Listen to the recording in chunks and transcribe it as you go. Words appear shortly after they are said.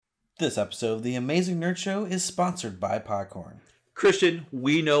This episode of The Amazing Nerd Show is sponsored by Popcorn. Christian,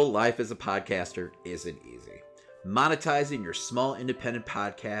 we know life as a podcaster isn't easy. Monetizing your small independent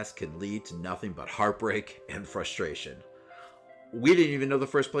podcast can lead to nothing but heartbreak and frustration. We didn't even know the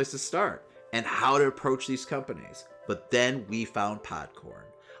first place to start and how to approach these companies. But then we found Popcorn,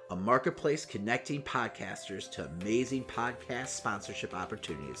 a marketplace connecting podcasters to amazing podcast sponsorship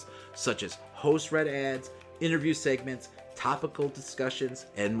opportunities such as host-read ads, interview segments, topical discussions,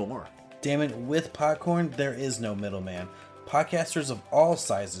 and more. Damn it, with Popcorn, there is no middleman. Podcasters of all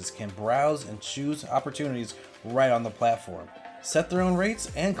sizes can browse and choose opportunities right on the platform, set their own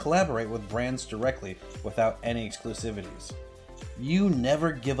rates, and collaborate with brands directly without any exclusivities. You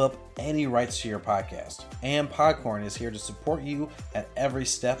never give up any rights to your podcast, and Popcorn is here to support you at every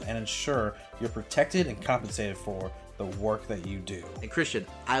step and ensure you're protected and compensated for the work that you do. And Christian,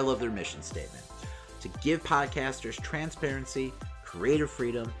 I love their mission statement: to give podcasters transparency, creative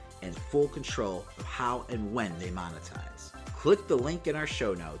freedom, and full control of how and when they monetize. Click the link in our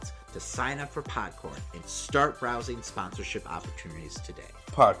show notes to sign up for Popcorn and start browsing sponsorship opportunities today.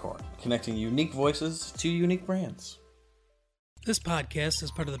 Popcorn, connecting unique voices to unique brands. This podcast is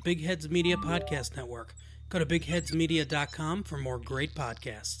part of the Big Heads Media Podcast Network. Go to bigheadsmedia.com for more great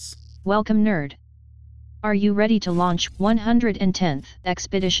podcasts. Welcome, nerd. Are you ready to launch 110th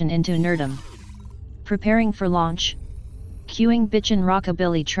expedition into nerdom? Preparing for launch? Cueing bitchin'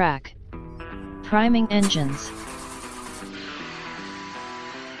 rockabilly track. Priming engines.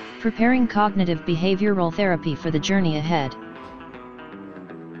 Preparing cognitive behavioral therapy for the journey ahead.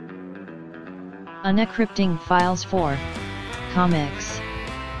 Unencrypting files for comics,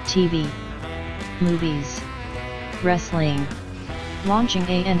 TV, movies, wrestling. Launching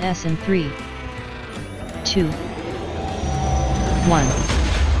ANS in 3, 2, 1.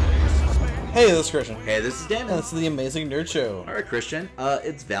 Hey, this is Christian. Hey, this is Dan. And this is The Amazing Nerd Show. All right, Christian.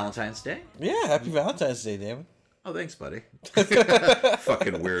 It's Valentine's Day. Yeah, happy Valentine's Day, David. Oh, thanks, buddy.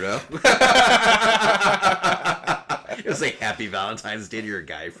 Fucking weirdo. You'll say happy Valentine's Day to your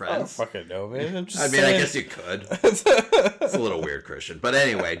guy friends. I don't fucking know, man. I'm just I saying. I guess you could. It's a little weird, Christian. But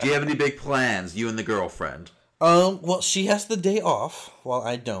anyway, do you have any big plans, you and the girlfriend? Well, she has the day off, while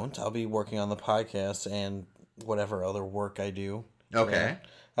I don't. I'll be working on the podcast and whatever other work I do. Okay.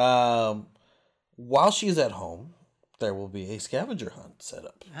 While she's at home, there will be a scavenger hunt set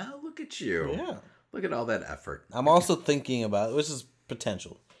up. Oh, look at you. Yeah. Look at all that effort. I'm also thinking about, this is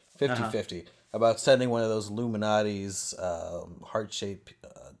potential, 50-50, about sending one of those Illuminati's heart-shaped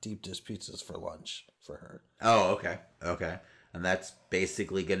deep dish pizzas for lunch for her. Oh, okay. Okay. And that's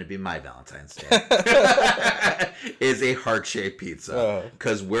basically going to be my Valentine's Day. Is a heart-shaped pizza.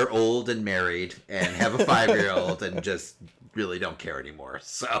 Because we're old and married and have a 5-year-old and just really don't care anymore.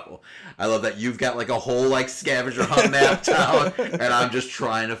 So I love that you've got like a whole like scavenger hunt mapped out, and I'm just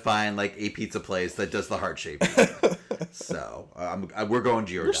trying to find like a pizza place that does the heart-shaped pizza. So we're going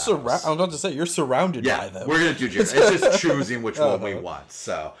to your house. I'm about to say, you're surrounded by them. We're going to do Giordano's. It's just choosing which one we want.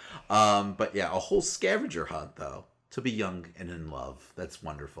 So, but yeah, a whole scavenger hunt though. To be young and in love. That's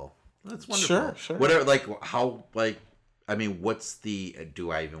wonderful. That's wonderful. Sure. Whatever, like, how, like, I mean, what's the,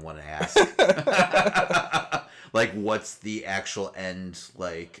 do I even want to ask? Like, what's the actual end,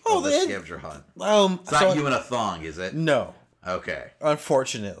 like, of the scavenger hunt? It's not you in a thong, is it? No. Okay.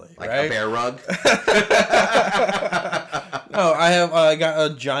 Unfortunately. Like right? a bear rug? No, I got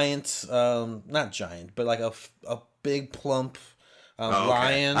a giant, not giant, but like a big plump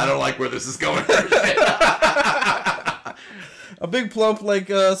lion. I don't like where this is going. A big plump, like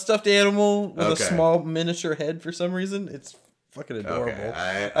stuffed animal with a small miniature head for some reason. It's fucking adorable. Okay.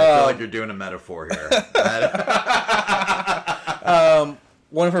 I feel like you're doing a metaphor here.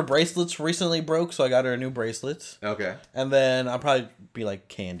 One of her bracelets recently broke, so I got her a new bracelet. Okay. And then I'll probably be like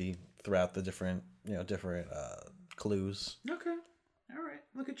candy throughout the different clues. Okay. All right.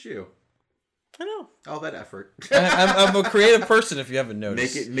 Look at you. I know. All that effort. I'm a creative person, if you haven't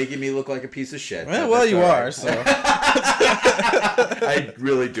noticed. Making me look like a piece of shit. Well, you are, right. so. I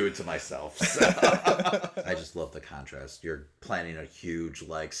really do it to myself. So. I just love the contrast. You're planning a huge,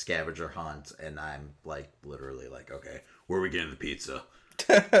 like, scavenger hunt, and I'm, like, literally like, okay, where are we getting the pizza?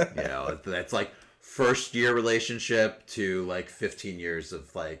 That's, like, first year relationship to, like, 15 years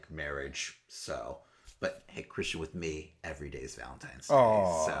of, like, marriage. So... But, hey, Christian, with me, every day is Valentine's Day.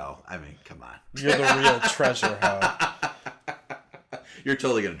 Aww. So, I mean, come on. You're the real treasure, huh? You're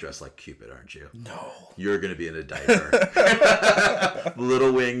totally going to dress like Cupid, aren't you? No. You're going to be in a diaper.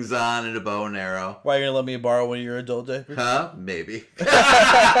 Little wings on and a bow and arrow. Why, are you going to let me borrow one of your adult diapers? Huh? Maybe.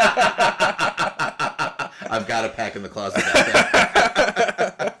 I've got a pack in the closet back there.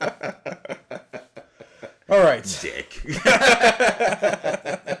 All right. Dick.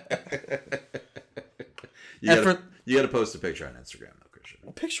 You gotta post a picture on Instagram, though, Christian.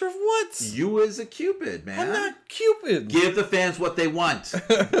 A picture of what? You as a Cupid, man. I'm not Cupid. Give the fans what they want.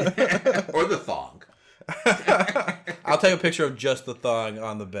 Or the thong. I'll take a picture of just the thong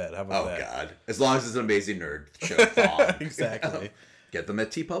on the bed. How about that? Oh, God. As long as it's an Amazing Nerd show thong. Exactly. Get them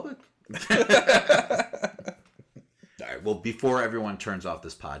at TeePublic. All right, well, before everyone turns off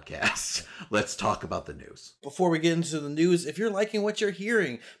this podcast, let's talk about the news. Before we get into the news, if you're liking what you're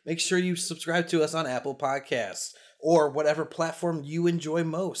hearing, make sure you subscribe to us on Apple Podcasts or whatever platform you enjoy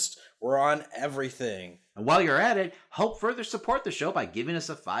most. We're on everything. And while you're at it, help further support the show by giving us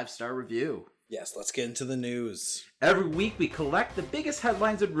a 5-star review. Yes, let's get into the news. Every week we collect the biggest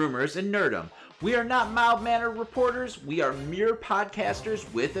headlines and rumors in nerdom. We are not mild-mannered reporters. We are mere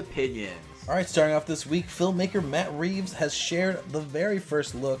podcasters with opinions. All right, starting off this week, filmmaker Matt Reeves has shared the very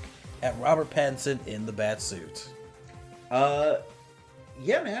first look at Robert Pattinson in the Batsuit.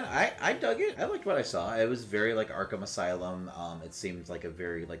 Yeah, man, I dug it. I liked what I saw. It was very like Arkham Asylum. It seemed like a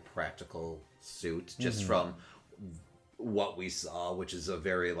very like practical suit, just from what we saw, which is a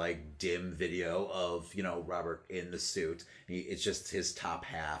very like dim video of, you know, Robert in the suit. It's just his top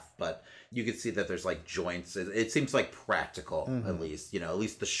half, but you can see that there's like joints. It seems like practical, at least, you know, at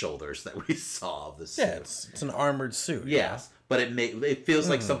least the shoulders that we saw of the suit. Yeah, it's an armored suit. Yes, but it feels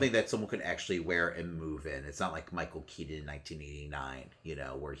like something that someone could actually wear and move in. It's not like Michael Keaton in 1989, you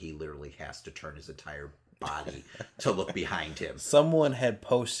know, where he literally has to turn his entire body to look behind him. Someone had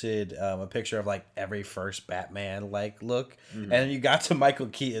posted a picture of like every first Batman like look, and you got to Michael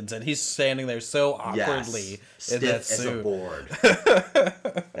Keaton's, and he's standing there so awkwardly in that suit. Stiff as a board.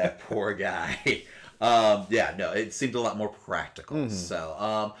 That poor guy. Yeah, no, it seemed a lot more practical.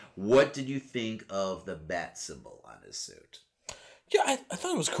 So, what did you think of the bat symbol on his suit? Yeah, I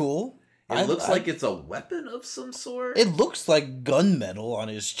thought it was cool. It looks like it's a weapon of some sort. It looks like gunmetal on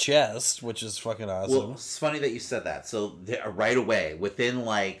his chest, which is fucking awesome. Well, it's funny that you said that. So right away, within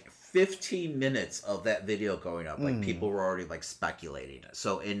like 15 minutes of that video going up, like people were already like speculating.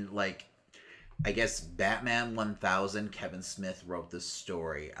 So in like, I guess Batman 1000, Kevin Smith wrote this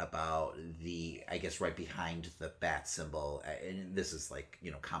story about I guess right behind the bat symbol. And this is like,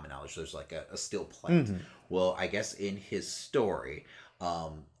 you know, common knowledge. There's like a steel plate. Well, I guess in his story,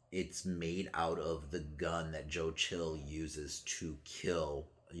 it's made out of the gun that Joe Chill uses to kill,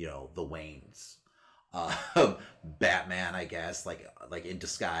 you know, the Waynes. Batman, I guess, like in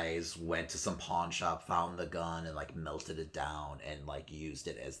disguise, went to some pawn shop, found the gun, and like melted it down and like used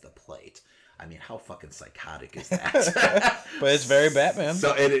it as the plate. I mean, how fucking psychotic is that? But it's very Batman.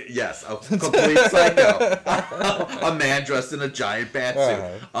 So yes, a complete psycho, a man dressed in a giant bat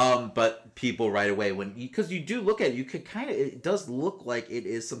suit. But people right away, because you do look at it, you could it does look like it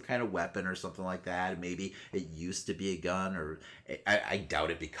is some kind of weapon or something like that. Maybe it used to be a gun, or I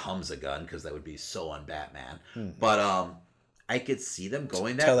doubt it becomes a gun because that would be so un-Batman. But I could see them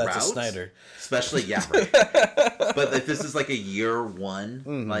going that route. Tell that to Snyder. Especially, yeah, right. But if this is like a year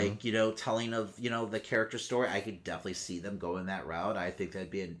one, like, you know, telling of, you know, the character story, I could definitely see them going that route. I think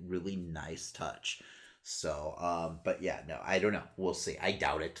that'd be a really nice touch. So, but yeah, no, I don't know. We'll see. I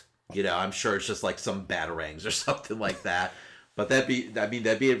doubt it. You know, I'm sure it's just like some batarangs or something like that. But that'd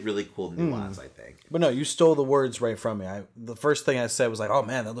be a really cool nuance, I think. But no, you stole the words right from me. The first thing I said was like, oh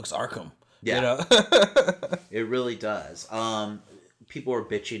man, that looks Arkham. Yeah, you know? It really does. People were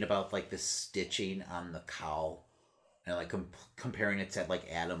bitching about like the stitching on the cowl, and like comparing it to like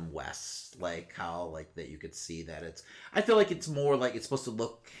Adam West, like how like that you could see that it's. I feel like it's more like it's supposed to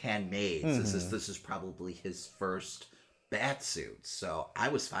look handmade. This is probably his first bat suit, so I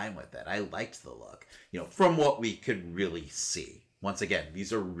was fine with it. I liked the look, you know, from what we could really see. Once again,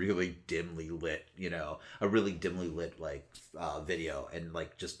 these are really dimly lit, you know, a really dimly lit like video, and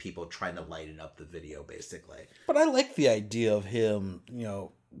like just people trying to lighten up the video basically. But I like the idea of him, you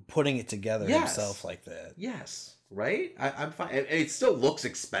know, putting it together himself like that. Yes, right? I'm fine. And it still looks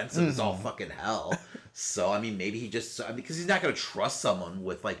expensive as all fucking hell. So, I mean, maybe he just, because he's not going to trust someone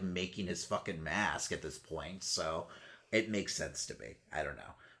with like making his fucking mask at this point. So it makes sense to me. I don't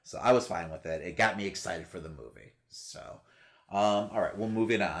know. So I was fine with it. It got me excited for the movie. So. All right, well,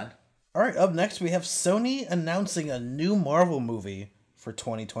 moving on. All right, up next we have Sony announcing a new Marvel movie for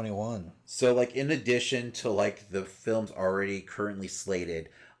 2021. So, like, in addition to like the films already currently slated,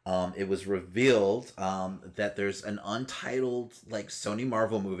 it was revealed that there's an untitled like Sony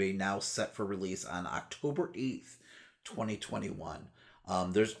Marvel movie now set for release on October 8th, 2021.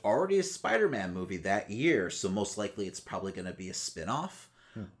 There's already a Spider-Man movie that year, so most likely it's probably going to be a spin-off.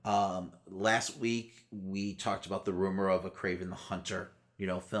 Last week we talked about the rumor of a Kraven the Hunter, you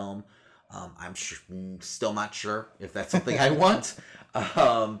know, film. I'm still not sure if that's something I want.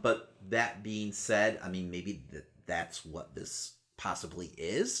 But that being said, I mean, maybe that's what this possibly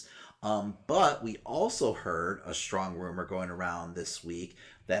is. But we also heard a strong rumor going around this week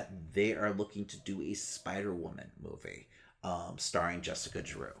that they are looking to do a Spider-Woman movie. Starring Jessica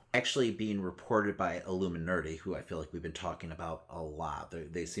Drew. Actually being reported by Illuminati, who I feel like we've been talking about a lot.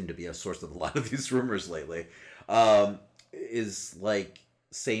 They seem to be a source of a lot of these rumors lately. Is like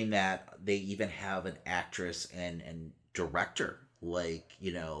saying that they even have an actress and director like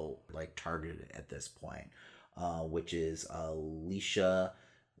targeted at this point, which is Alicia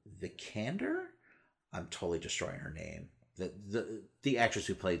Vikander. I'm totally destroying her name. The actress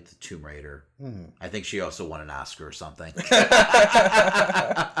who played the Tomb Raider. Mm-hmm. I think she also won an Oscar or something.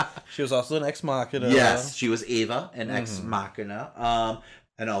 She was also an Ex Machina. Yes, she was Ava in Ex Machina.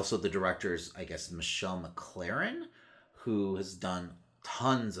 And also the director is, I guess, Michelle McLaren, who has done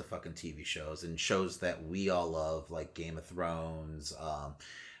tons of fucking TV shows and shows that we all love, like Game of Thrones,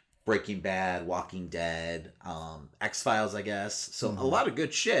 Breaking Bad, Walking Dead, X-Files, I guess. So a lot of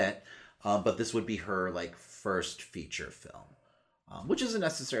good shit. But this would be her like first feature film, which isn't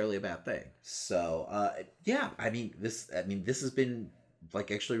necessarily a bad thing. So yeah, I mean this has been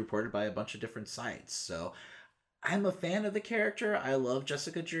like actually reported by a bunch of different sites. So I'm a fan of the character. I love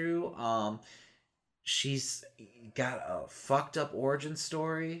Jessica Drew. She's got a fucked up origin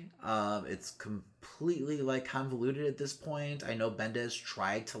story. It's completely like convoluted at this point. I know Bendis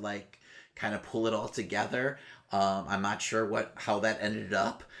tried to like kind of pull it all together. I'm not sure how that ended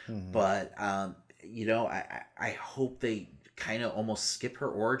up, but I hope they kind of almost skip her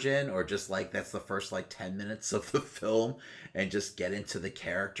origin, or just like that's the first like 10 minutes of the film and just get into the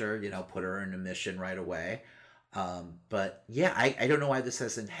character, put her in a mission right away. But yeah, I don't know why this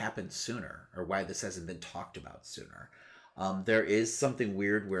hasn't happened sooner, or why this hasn't been talked about sooner. There is something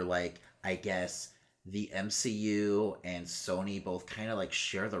weird where like, I guess the MCU and Sony both kind of like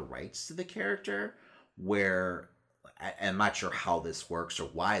share the rights to the character, where I'm not sure how this works or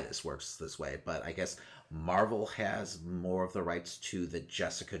why this works this way, but I guess Marvel has more of the rights to the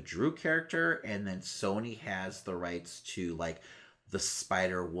Jessica Drew character, and then Sony has the rights to like the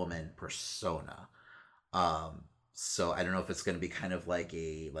Spider-Woman persona. So I don't know if it's going to be kind of like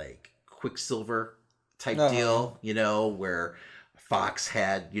a Quicksilver type deal, where Fox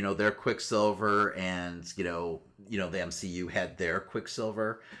had, their Quicksilver, and, the MCU had their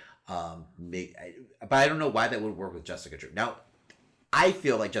Quicksilver. But I don't know why that would work with Jessica Drew. Now, I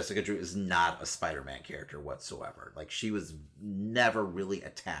feel like Jessica Drew is not a Spider-Man character whatsoever. Like, she was never really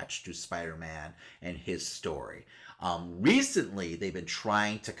attached to Spider-Man and his story. Recently, they've been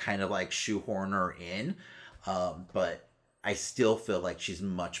trying to kind of like shoehorn her in, but I still feel like she's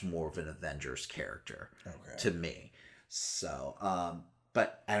much more of an Avengers character to me. So,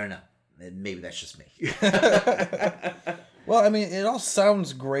 but I don't know. Maybe that's just me. Well, I mean, it all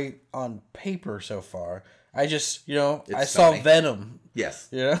sounds great on paper so far. I just, I saw Sony. Venom. Yes.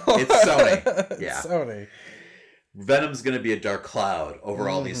 It's Sony. Yeah. It's Sony. Venom's going to be a dark cloud over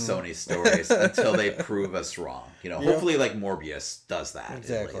all these Sony stories until they prove us wrong. Hopefully like Morbius does that.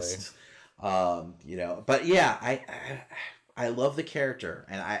 Exactly. At least. But yeah, I love the character,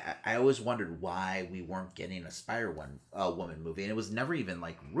 and I always wondered why we weren't getting a Spider-Woman movie, and it was never even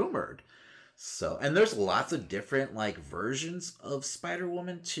like rumored. So, and there's lots of different like versions of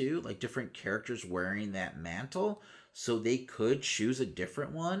Spider-Woman too, like different characters wearing that mantle, so they could choose a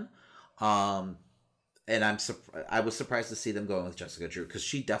different one. And I was surprised to see them going with Jessica Drew, because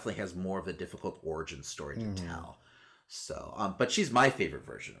she definitely has more of a difficult origin story to tell. So, but she's my favorite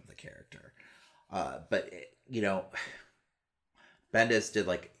version of the character. But Bendis did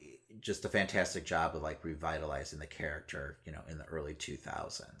like just a fantastic job of like revitalizing the character, in the early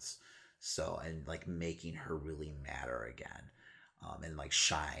 2000s. So, and like making her really matter again, and like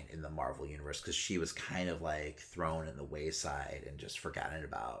shine in the Marvel universe, because she was kind of like thrown in the wayside and just forgotten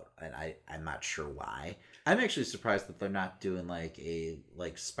about. And I'm not sure why. I'm actually surprised that they're not doing like a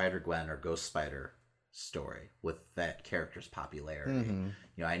Spider-Gwen or Ghost Spider story with that character's popularity.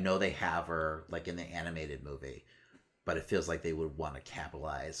 I know they have her like in the animated movie, but it feels like they would want to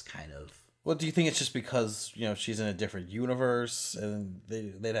capitalize kind of. Well, do you think it's just because, she's in a different universe and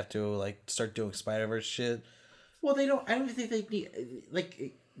they'd have to like start doing Spider-Verse shit? Well, I don't think they need,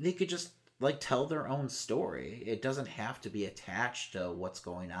 like, they could just like tell their own story. It doesn't have to be attached to what's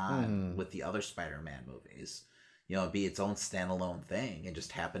going on with the other Spider-Man movies. Be its own standalone thing and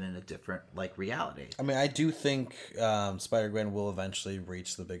just happen in a different like reality. I mean, I do think Spider-Gwen will eventually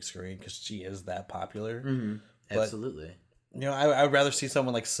reach the big screen because she is that popular. But, absolutely. I would rather see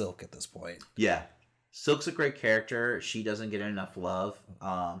someone like Silk at this point. Yeah. Silk's a great character. She doesn't get enough love.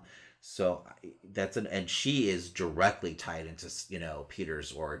 So and she is directly tied into,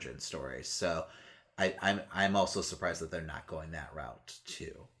 Peter's origin story. So I'm also surprised that they're not going that route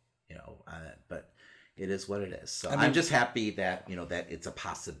too, but it is what it is. So I'm just happy that, that it's a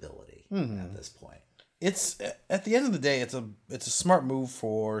possibility at this point. It's at the end of the day, it's a smart move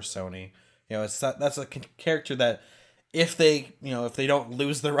for Sony. That's a character that if they don't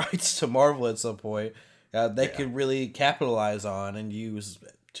lose the rights to Marvel at some point, they could really capitalize on and use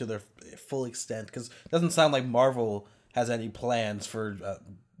to their full extent, because it doesn't sound like Marvel has any plans for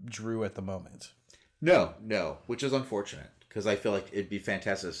Drew at the moment. No, which is unfortunate, because I feel like it'd be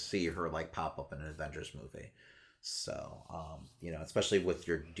fantastic to see her like pop up in an Avengers movie. So, especially with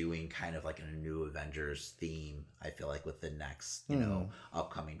you're doing kind of like a new Avengers theme, I feel like with the next,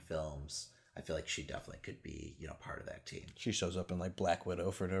 upcoming films, I feel like she definitely could be, part of that team. She shows up in like Black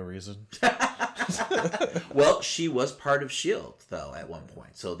Widow for no reason. Well, she was part of S.H.I.E.L.D. though at one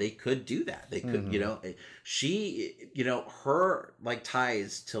point, so they could do that. They could, she, her like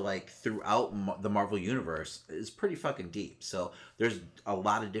ties to like throughout the Marvel universe is pretty fucking deep. So there's a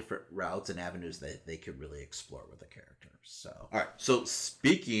lot of different routes and avenues that they could really explore with the character. So, all right. So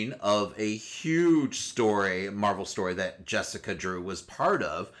speaking of a huge Marvel story that Jessica Drew was part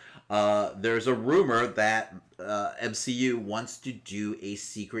of, there's a rumor that MCU wants to do a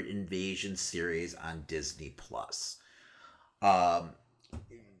Secret Invasion series on Disney Plus.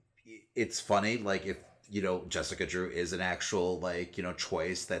 It's funny, like if Jessica Drew is an actual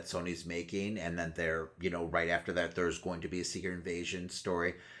choice that Sony's making, and then they're right after that there's going to be a Secret Invasion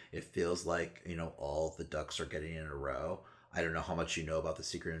story. It feels like all the ducks are getting in a row. I don't know how much you know about the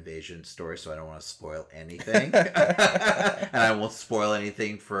Secret Invasion story, so I don't want to spoil anything. And I won't spoil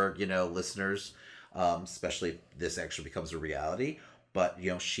anything for, listeners, especially if this actually becomes a reality. But,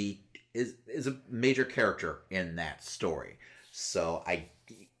 she is a major character in that story. So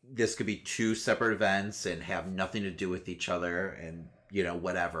this could be two separate events and have nothing to do with each other and,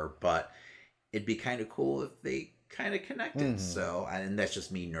 whatever. But it'd be kind of cool if they kind of connected. So, and that's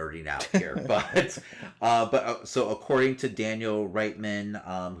just me nerding out here, so according to Daniel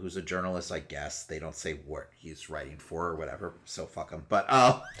Reitman, who's a journalist, I guess they don't say what he's writing for or whatever, so fuck him, but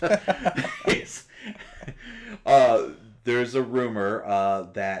there's a rumor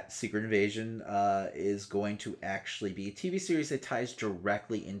that Secret Invasion is going to actually be a TV series that ties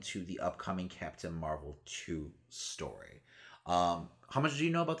directly into the upcoming Captain Marvel 2 story. How much do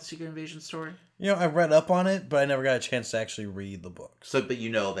you know about the Secret Invasion story? I read up on it, but I never got a chance to actually read the book. So, but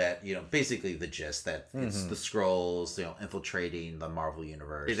that, basically the gist that it's the Skrulls, infiltrating the Marvel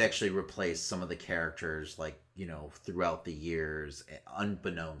universe. It actually replaced some of the characters, throughout the years,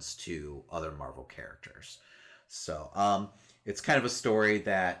 unbeknownst to other Marvel characters. So, it's kind of a story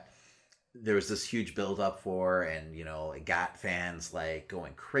that there was this huge build-up for, and, it got fans,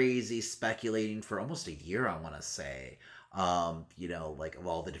 going crazy, speculating for almost a year, I want to say. Of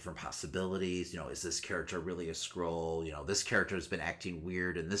all the different possibilities, is this character really a Skrull? This character has been acting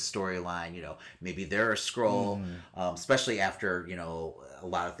weird in this storyline, maybe they're a Skrull, especially after, a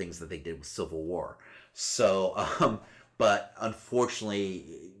lot of things that they did with Civil War. So, but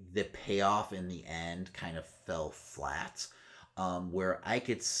unfortunately, the payoff in the end kind of fell flat, where I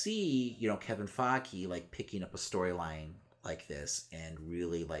could see, Kevin Feige, picking up a storyline like this and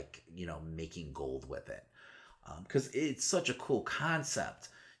really, making gold with it. Because it's such a cool concept,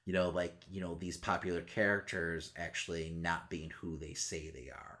 these popular characters actually not being who they say they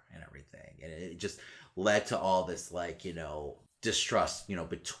are and everything. And it just led to all this, distrust,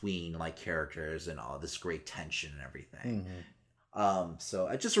 between, characters and all this great tension and everything. So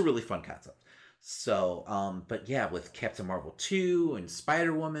it's just a really fun concept. So, but yeah, with Captain Marvel 2 and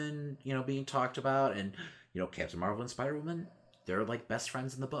Spider-Woman, being talked about, and, Captain Marvel and Spider-Woman, they're, best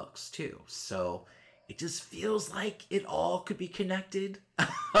friends in the books, too. So it just feels like it all could be connected.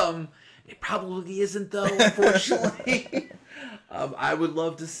 It probably isn't, though, unfortunately. I would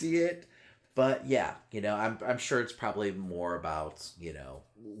love to see it. But yeah, I'm sure it's probably more about,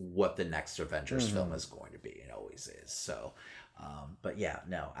 what the next Avengers film is going to be. It always is. So, but yeah,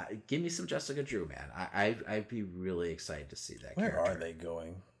 no, give me some Jessica Drew, man. I'd be really excited to see that character. Where are they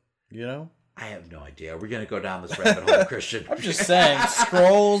going? I have no idea. We're going to go down this rabbit hole, Christian. I'm just saying,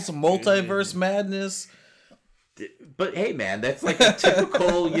 Skrulls, multiverse madness. But hey, man, that's like a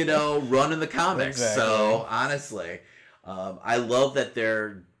typical, run in the comics. Exactly. So honestly, I love that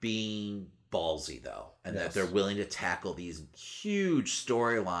they're being ballsy, though, and that they're willing to tackle these huge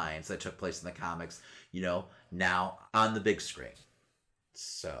storylines that took place in the comics, now on the big screen.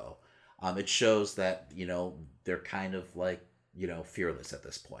 So it shows that, they're kind of fearless at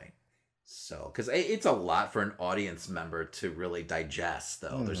this point. So, because it's a lot for an audience member to really digest,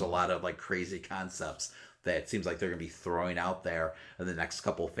 though. There's a lot of like crazy concepts that it seems like they're going to be throwing out there in the next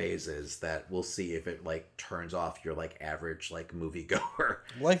couple phases that we'll see if it like turns off your like average like moviegoer.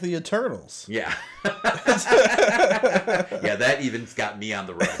 Like the Eternals. Yeah. Yeah, that even's got me on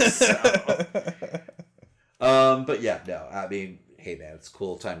the ropes. So. But yeah, no, I mean, hey man, it's a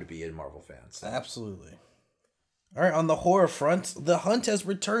cool time to be a Marvel fan. So. Absolutely. All right, on the horror front, The Hunt has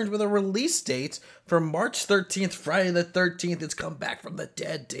returned with a release date for March 13th, Friday the 13th. It's come back from the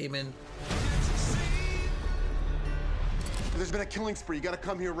dead, Damon. There's been a killing spree. You gotta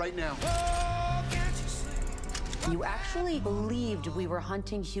come here right now. You actually believed we were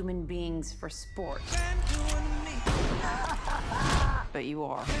hunting human beings for sport. But you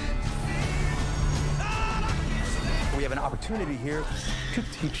are. We have an opportunity here to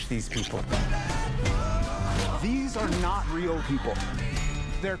teach these people. These are not real people.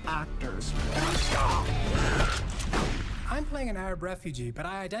 They're actors. I'm playing an Arab refugee, but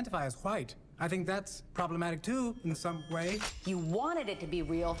I identify as white. I think that's problematic too, in some way. You wanted it to be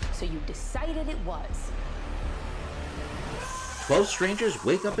real, so you decided it was. 12 strangers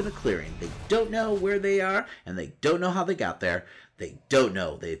wake up in a clearing. They don't know where they are, and they don't know how they got there. They don't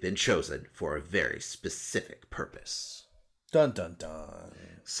know they've been chosen for a very specific purpose. Dun, dun, dun.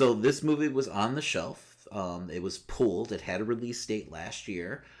 So this movie was on the shelf. It was pulled. It had a release date last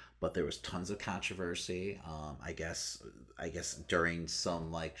year, but there was tons of controversy. I guess during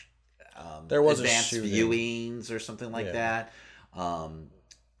some like there was advanced viewings or something like that.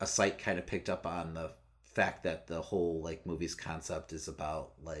 A site kind of picked up on the fact that the whole like movie's concept is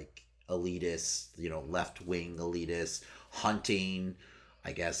about like elitists, left-wing elitists hunting,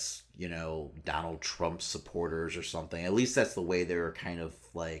 I guess, Donald Trump supporters or something. At least that's the way they were kind of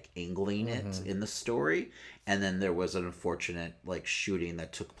like angling it in the story. And then there was an unfortunate like shooting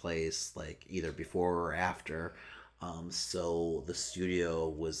that took place like either before or after. So the studio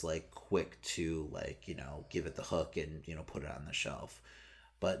was like quick to like, give it the hook and, put it on the shelf.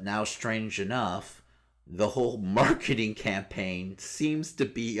 But now, strange enough, the whole marketing campaign seems to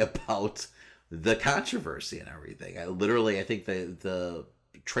be about the controversy and everything. I think the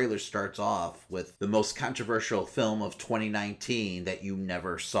trailer starts off with the most controversial film of 2019 that you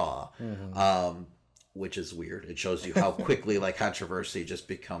never saw, which is weird. It shows you how quickly like controversy just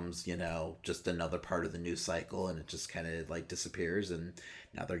becomes, just another part of the news cycle, and it just kind of like disappears. And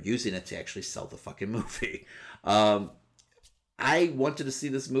now they're using it to actually sell the fucking movie. I wanted to see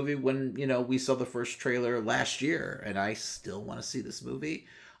this movie when, we saw the first trailer last year, and I still want to see this movie.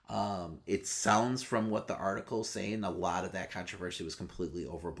 It sounds from what the article is saying, a lot of that controversy was completely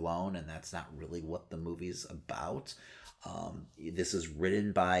overblown, and that's not really what the movie's about. This is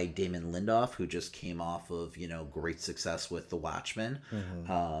written by Damon Lindelof, who just came off of, great success with The Watchmen.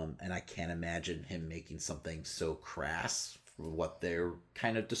 And I can't imagine him making something so crass for what they're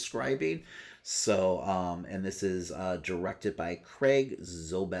kind of describing. So, and this is directed by Craig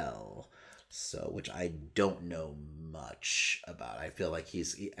Zobel. So, which I don't know much about. I feel like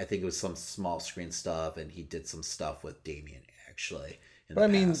I think it was some small screen stuff, and he did some stuff with Damien actually in the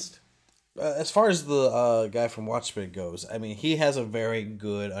past. As far as the guy from Watchmen goes, he has a very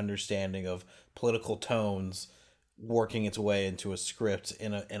good understanding of political tones working its way into a script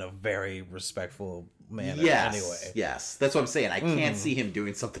in a very respectful manner. Yes, that's what I'm saying. I can't see him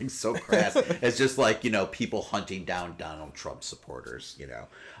doing something so crass as just like, people hunting down Donald Trump supporters,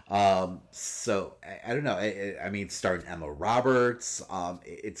 So I don't know. Starring Emma Roberts.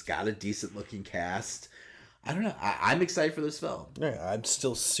 It's got a decent looking cast. I don't know. I'm excited for this film. Yeah, I'm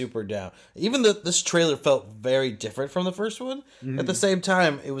still super down. Even this trailer felt very different from the first one. At the same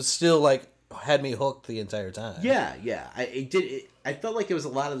time, it was still like had me hooked the entire time. Yeah. I felt like it was a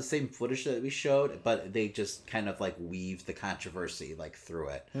lot of the same footage that we showed, but they just kind of like weaved the controversy like through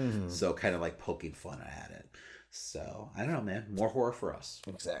it. So kind of like poking fun at it. So I don't know, man. More horror for us.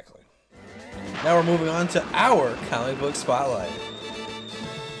 Exactly. Now we're moving on to our comic book spotlight.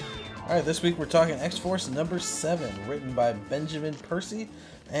 All right, this week we're talking X-Force number 7, written by Benjamin Percy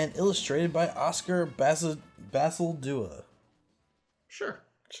and illustrated by Oscar Basildua. Sure.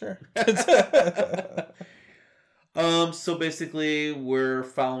 So basically, we're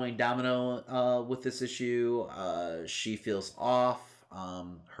following Domino with this issue. She feels off.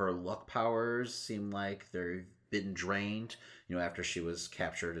 Her luck powers seem like they've been drained, after she was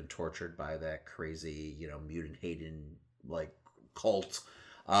captured and tortured by that crazy, mutant hating like cult.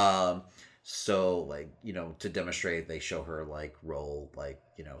 So like, to demonstrate, they show her like roll like,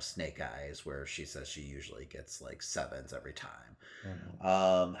 snake eyes, where she says she usually gets like 7s every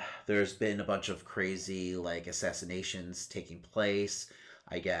time. There's been a bunch of crazy like assassinations taking place.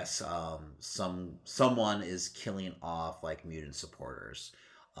 I guess someone is killing off like mutant supporters,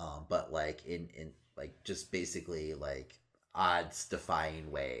 but like in like just basically like odds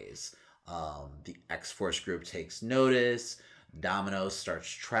defying ways. The X-Force group takes notice. Domino starts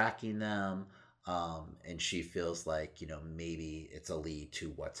tracking them, and she feels like, maybe it's a lead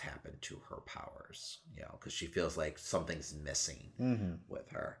to what's happened to her powers, because she feels like something's missing with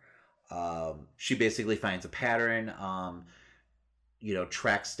her. She basically finds a pattern,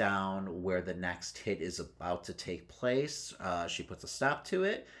 tracks down where the next hit is about to take place. She puts a stop to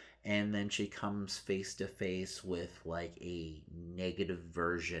it, and then she comes face to face with like a negative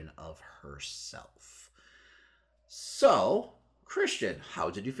version of herself. So, Christian, how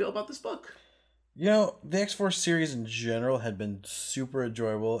did you feel about this book? The X-Force series in general had been super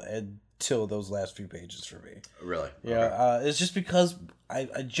enjoyable until those last few pages for me. Really? Yeah, Okay. it's just because I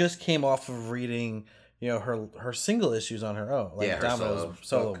just came off of reading, her single issues on her own, like her Domino's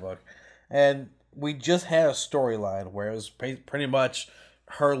solo book. And we just had a storyline where it was pretty much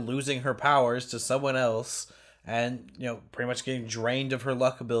her losing her powers to someone else and, pretty much getting drained of her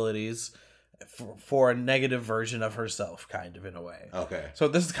luck abilities for a negative version of herself, kind of, in a way. Okay. So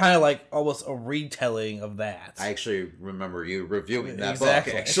this is kind of like almost a retelling of that. I actually remember you reviewing that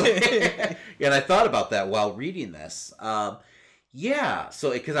Exactly. book, actually. And I thought about that while reading this. Yeah,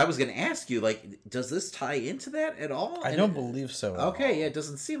 so because I was going to ask you, like, does this tie into that at all? I don't believe so. Okay, yeah, it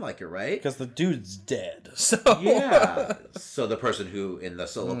doesn't seem like it, right? Because the dude's dead. So yeah. So the person who in the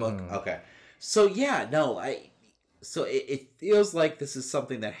solo book. Okay. So yeah, no, So it feels like this is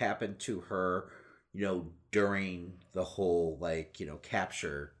something that happened to her, during the whole like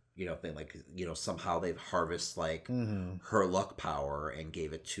capture thing, like somehow they've harvested like her luck power and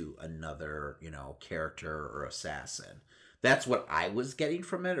gave it to another character or assassin. That's what I was getting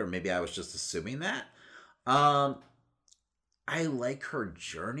from it, or maybe I was just assuming that. I like her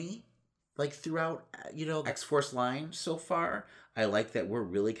journey, like throughout X-Force line so far. I like that we're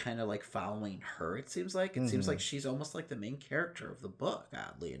really kind of like following her. It seems like she's almost like the main character of the book,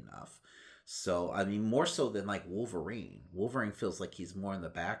 oddly enough. So I mean, more so than like Wolverine. Wolverine feels like he's more in the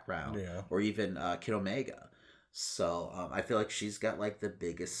background, or even Kid Omega. So I feel like she's got like the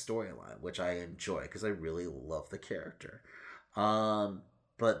biggest storyline, which I enjoy because I really love the character.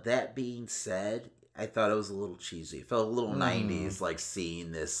 But that being said, I thought it was a little cheesy. It felt a little 90s, like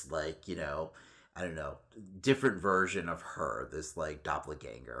seeing this like, I don't know, different version of her, this like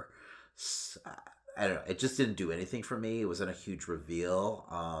doppelganger. I don't know. It just didn't do anything for me. It wasn't a huge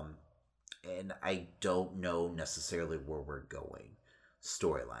reveal. And I don't know necessarily where we're going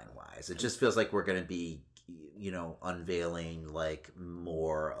storyline wise. It just feels like we're going to be, unveiling like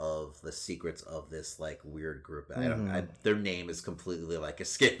more of the secrets of this like weird group. Their name is completely like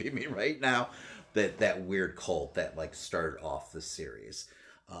escaping me right now. That weird cult that like started off the series,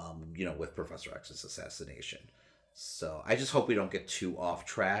 with Professor X's assassination. So I just hope we don't get too off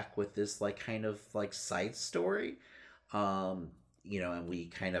track with this like kind of like side story, and we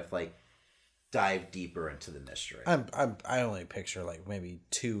kind of like dive deeper into the mystery. I only picture like maybe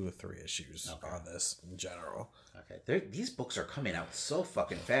 2 or 3 issues on this in general. Okay, these books are coming out so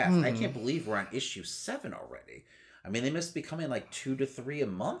fucking fast. I can't believe we're on issue 7 already. I mean, they must be coming like 2 to 3 a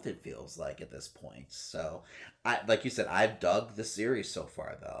month, it feels like, at this point. So, like you said, I've dug the series so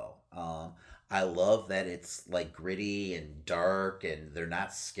far, though. I love that it's like gritty and dark, and they're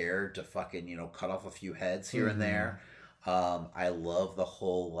not scared to fucking, cut off a few heads here and there. I love the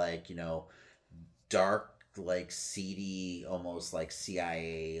whole like, dark, like seedy, almost like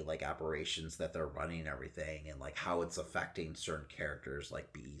CIA like operations that they're running and everything, and like how it's affecting certain characters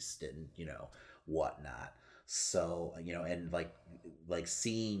like Beast and whatnot. So and like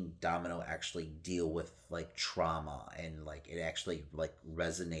seeing Domino actually deal with like trauma and like it actually like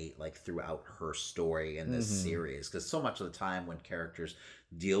resonate like throughout her story in this series, because so much of the time when characters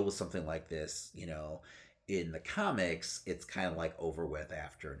deal with something like this, in the comics, it's kind of like over with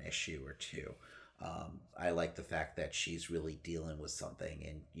after an issue or 2. I like the fact that she's really dealing with something,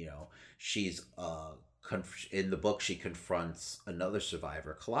 and she's in the book she confronts another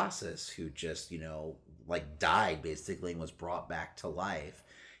survivor, Colossus, who just like died basically and was brought back to life,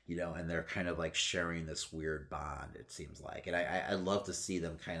 and they're kind of like sharing this weird bond, it seems like, and I love to see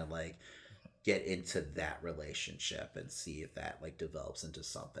them kind of like get into that relationship and see if that like develops into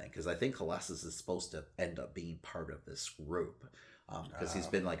something, because I think Colossus is supposed to end up being part of this group. Because he's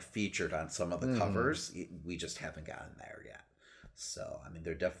been like featured on some of the covers. We just haven't gotten there yet. So, I mean,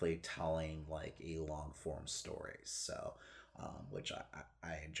 they're definitely telling like a long form story. So, which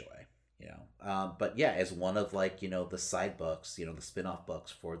I enjoy, but yeah, as one of like, the side books, the spin-off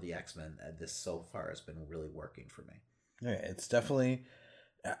books for the X-Men, this so far has been really working for me. Yeah, it's definitely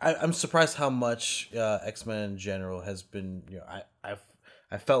I'm surprised how much X-Men in general has been.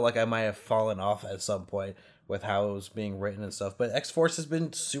 I felt like I might have fallen off at some point with how it was being written and stuff, but X-Force has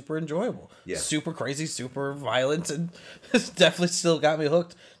been super enjoyable, super crazy, super violent, and it's definitely still got me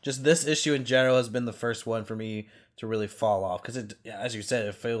hooked. Just this issue in general has been the first one for me to really fall off because it, as you said,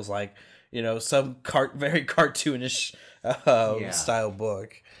 it feels like some very cartoonish style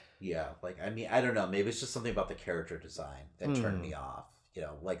book. Yeah, like I mean, I don't know. Maybe it's just something about the character design that turned me off.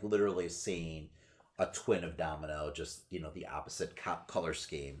 Like literally seeing a twin of Domino, just the opposite color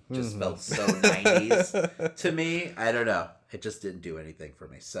scheme, just felt so 90s to me. I don't know. It just didn't do anything for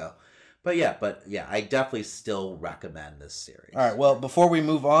me. So, but yeah, I definitely still recommend this series. All right. Well, before we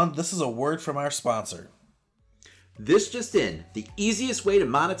move on, this is a word from our sponsor. This just in: the easiest way to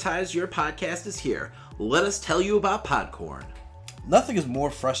monetize your podcast is here. Let us tell you about Podcorn. Nothing is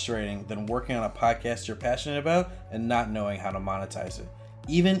more frustrating than working on a podcast you're passionate about and not knowing how to monetize it.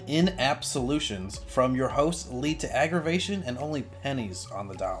 Even in-app solutions from your hosts lead to aggravation and only pennies on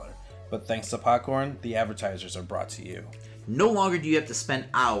the dollar. But thanks to Podcorn, the advertisers are brought to you. No longer do you have to spend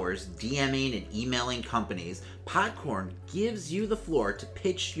hours DMing and emailing companies. Podcorn gives you the floor to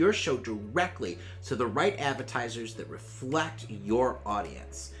pitch your show directly to the right advertisers that reflect your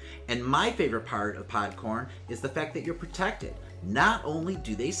audience. And my favorite part of Podcorn is the fact that you're protected. Not only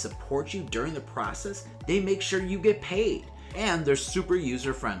do they support you during the process, they make sure you get paid. And they're super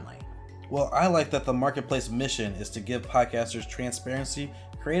user-friendly. Well, I like that the marketplace mission is to give podcasters transparency,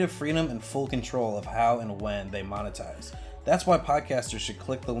 creative freedom, and full control of how and when they monetize. That's why podcasters should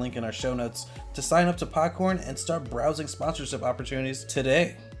click the link in our show notes to sign up to Podcorn and start browsing sponsorship opportunities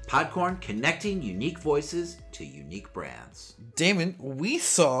today. Podcorn, connecting unique voices to unique brands. Damon, we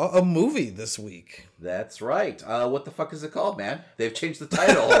saw a movie this week. That's right. What the fuck is it called, man? They've changed the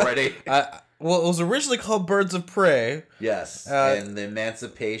title already. Well, it was originally called Birds of Prey. Yes, and the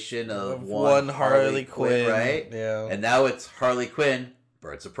emancipation of one Harley Quinn, right? Yeah. And now it's Harley Quinn,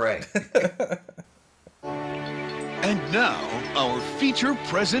 Birds of Prey. And now, our feature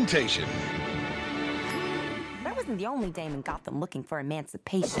presentation. That wasn't the only dame in Gotham looking for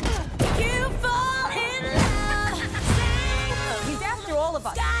emancipation. You fall in love. He's after all of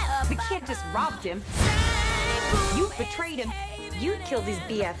us. The kid just robbed him. You betrayed him. You killed his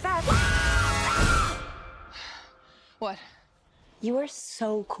BFF. What? You are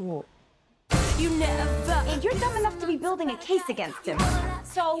so cool. You never. And you're dumb enough to be building a case against him.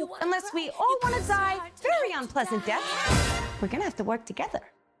 So, unless we all want to die very unpleasant deaths, we're gonna have to work together.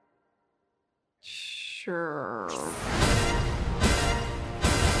 Sure.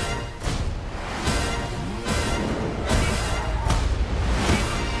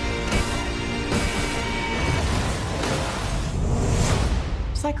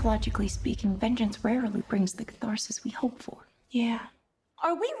 Psychologically speaking, vengeance rarely brings the catharsis we hope for. Yeah.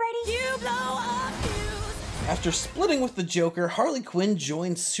 Are we ready? You blow up After splitting with the Joker, Harley Quinn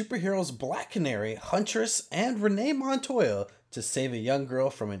joins superheroes Black Canary, Huntress, and Renee Montoya to save a young girl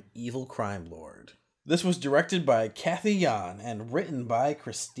from an evil crime lord. This was directed by Kathy Yan and written by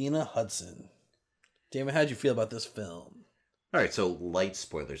Christina Hudson. Damon, how'd you feel about this film? All right, so light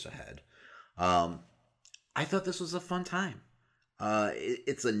spoilers ahead. I thought this was a fun time.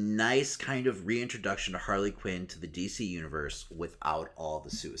 It's a nice kind of reintroduction to Harley Quinn to the DC universe without all the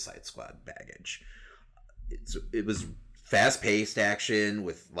Suicide Squad baggage. It was fast-paced action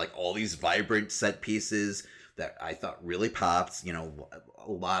with like all these vibrant set pieces that I thought really popped.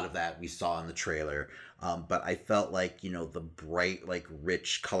 A lot of that we saw in the trailer. But I felt like, the bright, like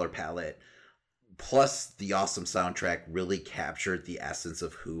rich color palette plus the awesome soundtrack really captured the essence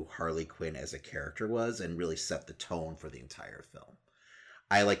of who Harley Quinn as a character was and really set the tone for the entire film.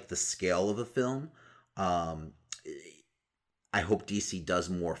 I like the scale of the film. I hope DC does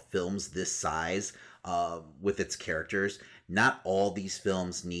more films this size with its characters. Not all these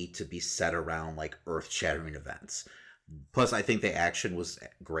films need to be set around like earth-shattering events. Plus, I think the action was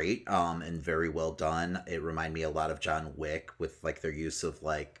great and very well done. It reminded me a lot of John Wick with like their use of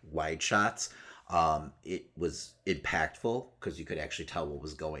like wide shots. It was impactful because you could actually tell what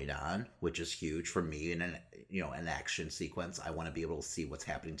was going on, which is huge for me in an action sequence. I want to be able to see what's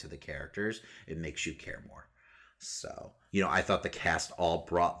happening to the characters. It makes you care more. So, I thought the cast all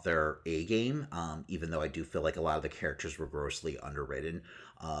brought their A game, even though I do feel like a lot of the characters were grossly underwritten.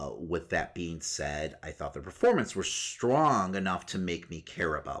 With that being said, I thought the performance were strong enough to make me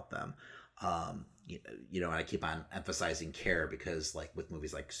care about them. And I keep on emphasizing care because like with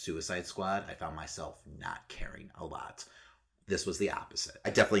movies like Suicide Squad, I found myself not caring a lot. This was the opposite. I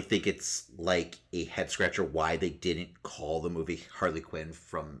definitely think it's like a head scratcher why they didn't call the movie Harley Quinn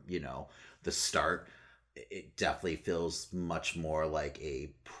from, the start. it definitely feels much more like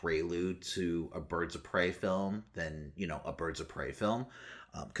a prelude to a Birds of Prey film than, a Birds of Prey film.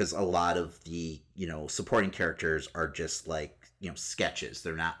 Because a lot of the, supporting characters are just like, sketches.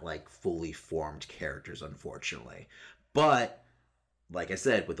 They're not like fully formed characters, unfortunately. But like I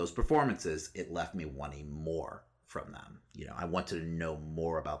said, with those performances, it left me wanting more from them. I wanted to know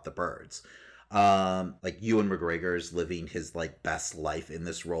more about the birds. Like Ewan McGregor's living his like best life in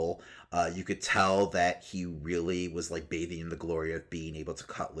this role. You could tell that he really was like bathing in the glory of being able to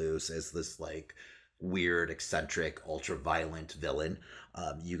cut loose as this like weird, eccentric, ultra violent villain.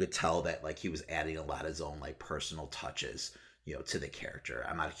 You could tell that like he was adding a lot of his own like personal touches, to the character.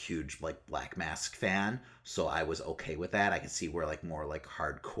 I'm not a huge like Black Mask fan, so I was okay with that. I could see where like more like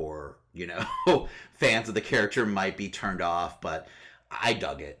hardcore, fans of the character might be turned off, but I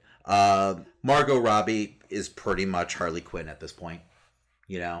dug it. Margot Robbie is pretty much Harley Quinn at this point.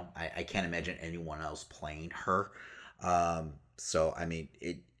 I can't imagine anyone else playing her. So I mean,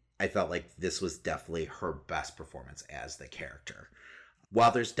 I felt like this was definitely her best performance as the character.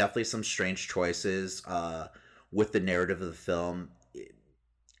 While there's definitely some strange choices with the narrative of the film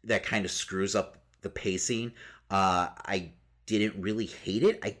that kind of screws up the pacing, I didn't really hate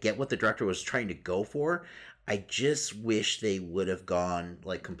it. I get what the director was trying to go for. I just wish they would have gone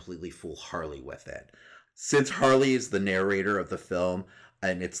like completely full Harley with it. Since Harley is the narrator of the film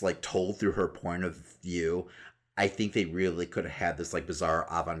and it's like told through her point of view, I think they really could have had this like bizarre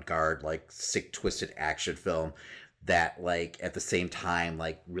avant-garde, like sick twisted action film that like at the same time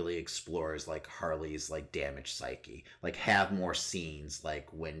like really explores like Harley's like damaged psyche. Like have more scenes like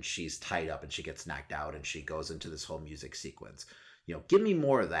when she's tied up and she gets knocked out and she goes into this whole music sequence. Give me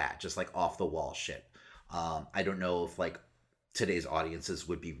more of that, just like off the wall shit. I don't know if like today's audiences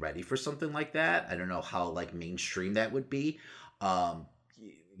would be ready for something like that. I don't know how like mainstream that would be.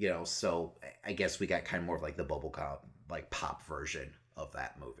 So I guess we got kind of more of like the bubblegum, like pop version of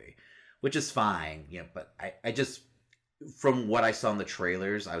that movie, which is fine. But I just, from what I saw in the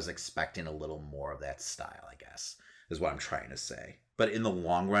trailers, I was expecting a little more of that style, I guess, is what I'm trying to say. But in the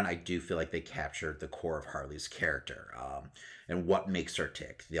long run, I do feel like they captured the core of Harley's character and what makes her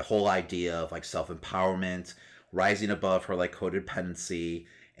tick. The whole idea of like self-empowerment, rising above her like codependency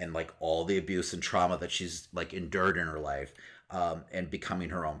and like all the abuse and trauma that she's like endured in her life, and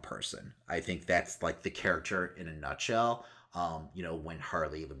becoming her own person. I think that's like the character in a nutshell. When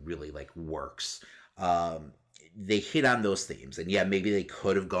Harley really like works. They hit on those themes, and yeah, maybe they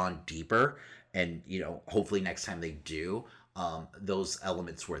could have gone deeper, and hopefully next time they do, those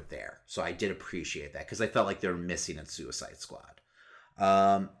elements were there. So I did appreciate that because I felt like they were missing in Suicide Squad.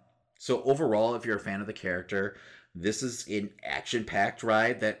 So overall, if you're a fan of the character, this is an action-packed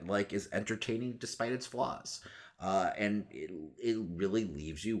ride that like is entertaining despite its flaws, and it really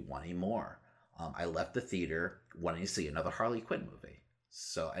leaves you wanting more. I left the theater wanting to see another Harley Quinn movie.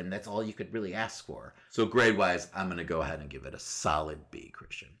 So, and that's all you could really ask for. So grade-wise, I'm going to go ahead and give it a solid B,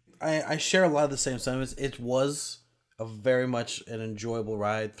 Christian. I share a lot of the same sentiments. It was a very much an enjoyable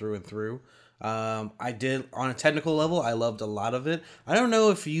ride through and through. I did, on a technical level, I loved a lot of it. I don't know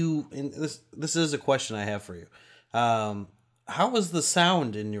if this is a question I have for you. How was the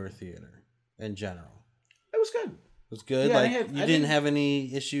sound in your theater in general? It was good. It was good. Yeah, you didn't have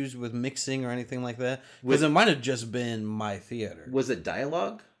any issues with mixing or anything like that? Because it might have just been my theater. Was it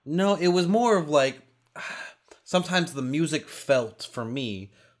dialogue? No, it was more of like, sometimes the music felt, for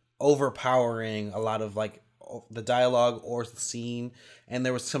me, overpowering a lot of like the dialogue or the scene. And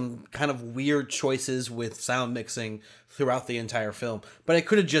there was some kind of weird choices with sound mixing throughout the entire film. But it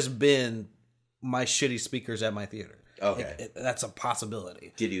could have just been my shitty speakers at my theater. Okay. That's a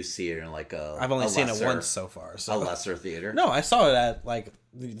possibility. Did you see it in like a I've only seen it once so far. So. A lesser theater? No, I saw it at like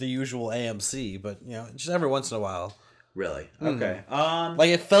the usual AMC, but just every once in a while. Really? Okay.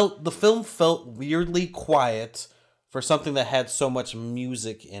 The film felt weirdly quiet for something that had so much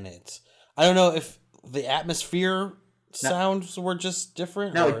music in it. I don't know if the atmosphere sounds were just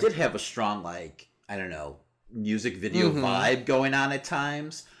different. No, it did have a strong music video vibe going on at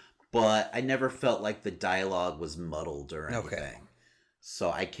times. But I never felt like the dialogue was muddled or anything. Okay.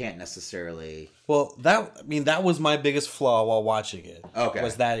 So I can't necessarily... Well, that was my biggest flaw while watching it. Okay.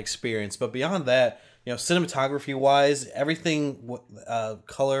 Was that experience. But beyond that, cinematography-wise, everything,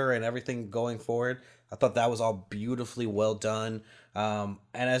 color and everything going forward, I thought that was all beautifully well done. And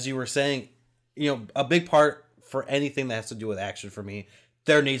as you were saying, a big part for anything that has to do with action for me,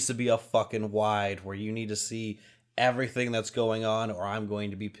 there needs to be a fucking wide where you need to see everything that's going on or I'm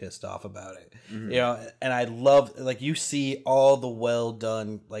going to be pissed off about it. Mm-hmm. And I love, like, you see all the well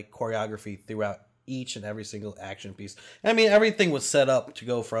done like choreography throughout each and every single action piece. I mean, everything was set up to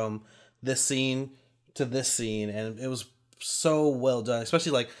go from this scene to this scene, and it was so well done,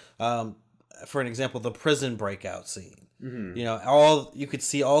 especially like for an example, the prison breakout scene. Mm-hmm. You know, you could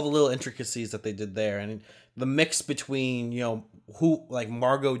see all the little intricacies that they did there, and the mix between, you know, who like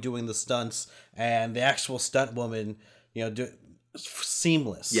Margot doing the stunts and the actual stunt woman, you know,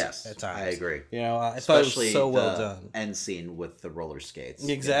 seamless. Yes, at times. I agree. You know, I thought it was so well done. End scene with the roller skates,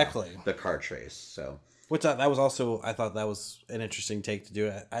 exactly. You know, the car chase. So, which that was also, I thought that was an interesting take to do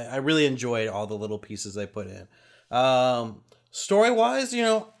it. I really enjoyed all the little pieces they put in. Story wise, you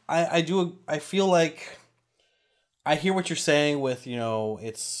know, I feel like I hear what you're saying with, you know,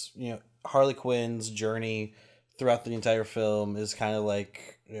 it's, you know, Harley Quinn's journey throughout the entire film is kind of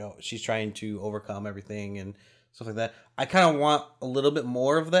like, you know, she's trying to overcome everything and stuff like that. I kind of want a little bit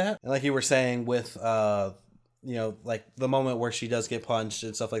more of that. And like you were saying with, you know, like the moment where she does get punched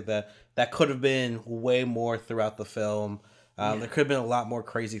and stuff like that, that could have been way more throughout the film. There could have been a lot more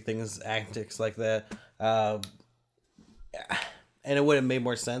crazy things, antics like that. And it would have made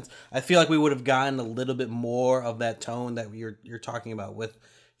more sense. I feel like we would have gotten a little bit more of that tone that you're talking about with,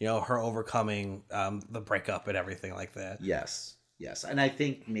 you know, her overcoming the breakup and everything like that. Yes. And I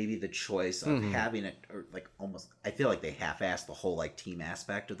think maybe the choice of having it, or like almost, I feel like they half-assed the whole like team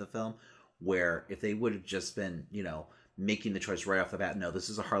aspect of the film, where if they would have just been, you know, making the choice right off the bat, no, this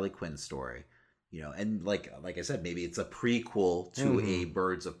is a Harley Quinn story, you know, and like I said, maybe it's a prequel to a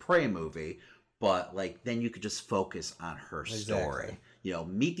Birds of Prey movie. But, like, then you could just focus on her story. Exactly. You know,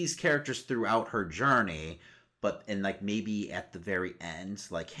 meet these characters throughout her journey, and, like, maybe at the very end,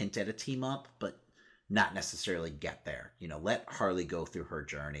 like, hint at a team-up, but not necessarily get there. You know, let Harley go through her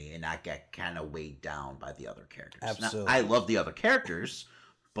journey and not get kind of weighed down by the other characters. Absolutely. Now, I love the other characters,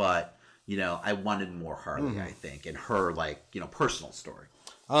 but, you know, I wanted more Harley, I think, and her, like, you know, personal story.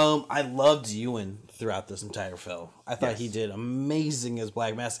 I loved Ewan throughout this entire film. I thought he did amazing as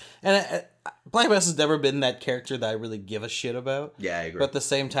Black Mask. And Black Mask has never been that character that I really give a shit about. Yeah, I agree. But at the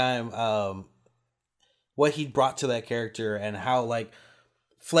same time, what he brought to that character and how, like,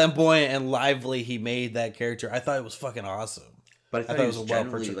 flamboyant and lively he made that character, I thought it was fucking awesome. But I thought it was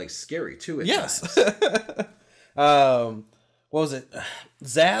generally, like, scary, too, at times. What was it?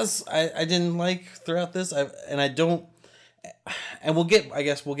 Zaz, I didn't like throughout this. And we'll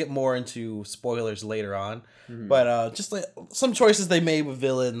get more into spoilers later on. Mm-hmm. But just like some choices they made with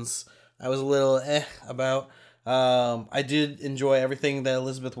villains, I was a little about. I did enjoy everything that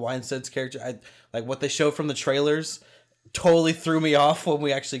Elizabeth Winstead's character. I like what they showed from the trailers. Totally threw me off when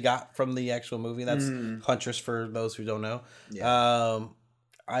we actually got from the actual movie. That's Huntress for those who don't know. Yeah.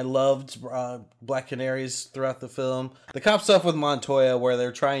 I loved Black Canaries throughout the film. The cop stuff with Montoya, where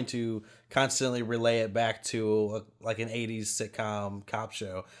they're trying to constantly relay it back to like an 80s sitcom cop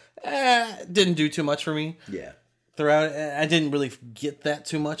show, didn't do too much for me. Yeah. Throughout, I didn't really get that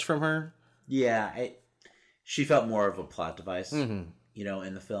too much from her. Yeah, she felt more of a plot device, you know,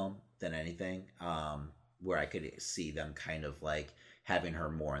 in the film than anything. Where I could see them kind of like having her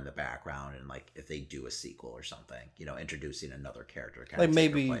more in the background, and like if they do a sequel or something, you know, introducing another character, kind like of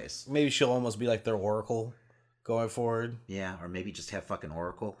take her place. Maybe she'll almost be like their Oracle going forward. Yeah, or maybe just have fucking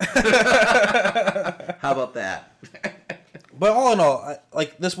Oracle. How about that? But all in all,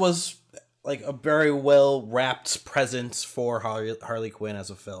 like this was like a very well wrapped presence for Harley Quinn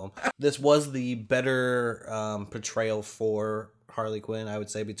as a film. This was the better portrayal for Harley Quinn, I would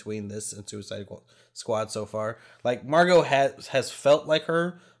say, between this and Suicide Squad so far. Like Margot has felt like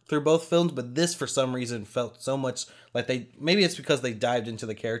her through both films, but this for some reason felt so much like maybe it's because they dived into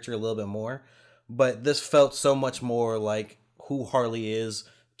the character a little bit more, but this felt so much more like who Harley is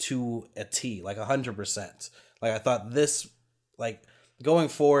to a T, like 100%. Like I thought this, like going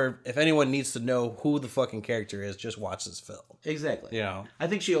forward, if anyone needs to know who the fucking character is, just watch this film. Exactly. You know, I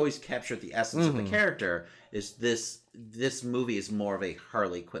think she always captured the essence of the character. Is this movie is more of a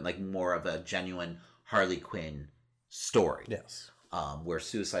Harley Quinn, like more of a genuine Harley Quinn story. Yes. Where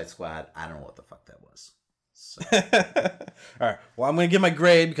Suicide Squad, I don't know what the fuck that was. So. All right. Well, I'm going to give my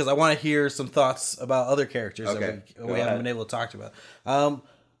grade because I want to hear some thoughts about other characters that we haven't been able to talk about. I'm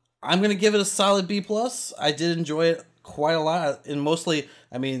going to give it a solid B+. I did enjoy it quite a lot, and mostly,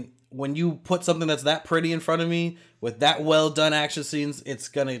 I mean, when you put something that's that pretty in front of me with that well done action scenes, it's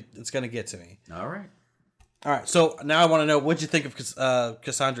gonna get to me. All right. So now I want to know, what'd you think of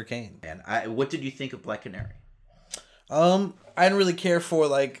Cassandra Cain? And what did you think of Black Canary? I didn't really care for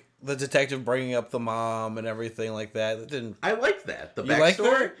like the detective bringing up the mom and everything like that. It didn't. I liked that. The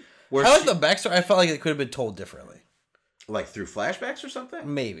backstory. I like the backstory. I felt like it could have been told differently, like through flashbacks or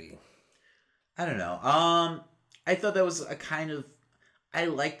something. Maybe. I don't know. I thought that was a kind of I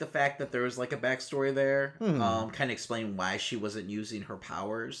like the fact that there was like a backstory there. Kind of explain why she wasn't using her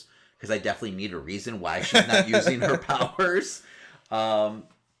powers, because I definitely need a reason why she's not using her powers.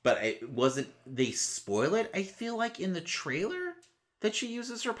 But it wasn't. They spoil it, I feel like, in the trailer that she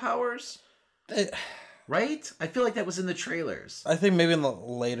uses her powers. Right? I feel like that was in the trailers. I think maybe in the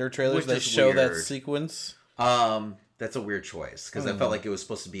later trailers they show that sequence. That's a weird choice, because I felt like it was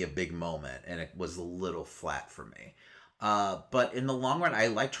supposed to be a big moment, and it was a little flat for me. But in the long run, I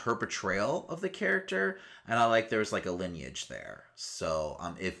liked her portrayal of the character, and I like there's like a lineage there. So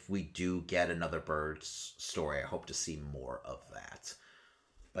if we do get another Birds story, I hope to see more of that.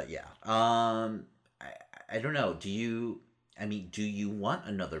 But yeah, I don't know. Do you want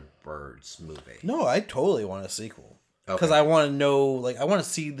another Birds movie? No, I totally want a sequel. Because I want to know, like, I want to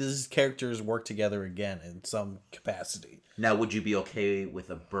see these characters work together again in some capacity. Now, would you be okay with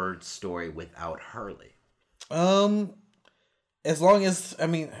a Birds story without Harley? As long as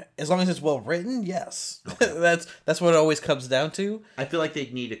it's well written, yes. Okay. That's what it always comes down to. I feel like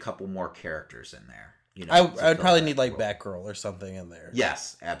they'd need a couple more characters in there. You know, I would probably need like Batgirl or something in there.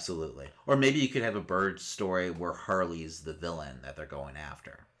 Yes, absolutely. Or maybe you could have a Birds story where Harley's the villain that they're going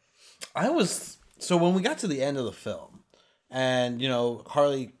after. So when we got to the end of the film, and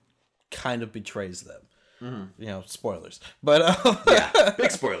Harley kind of betrays them. Spoilers, but yeah,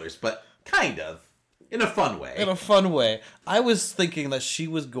 big spoilers, but kind of. In a fun way. In a fun way. I was thinking that she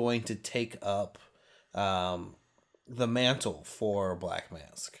was going to take up the mantle for Black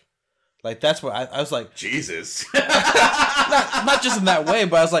Mask. Like, that's what I was like... Jesus. not just in that way,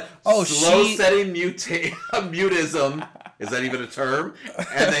 but I was like, Slow-setting mutism. Is that even a term?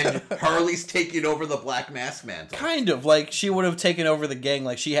 And then Harley's taking over the Black Mask mantle. Kind of. Like, she would have taken over the gang.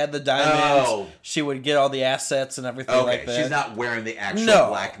 Like, she had the diamonds. Oh. She would get all the assets and everything like that. She's not wearing the actual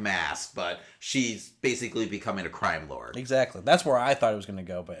Black Mask, but she's basically becoming a crime lord. Exactly. That's where I thought it was going to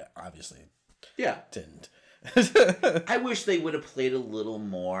go, but obviously didn't. I wish they would have played a little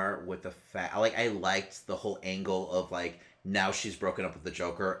more with the fact... Like, I liked the whole angle of, like, now she's broken up with the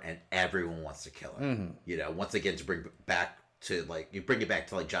Joker and everyone wants to kill her. Mm-hmm. Once again, to bring it back to, like,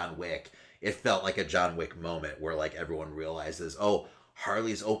 John Wick, it felt like a John Wick moment where, like, everyone realizes, oh,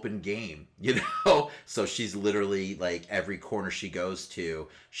 Harley's open game, So she's literally, like, every corner she goes to,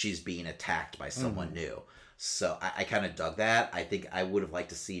 she's being attacked by someone new. So I kind of dug that. I think I would have liked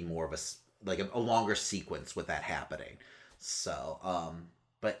to see more of a longer sequence with that happening. So,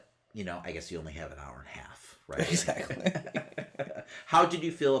 but, I guess you only have an hour and a half, right? Exactly. How did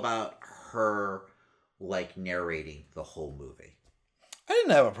you feel about her, like, narrating the whole movie? I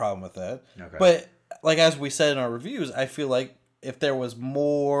didn't have a problem with that. Okay. But, like, as we said in our reviews, I feel like if there was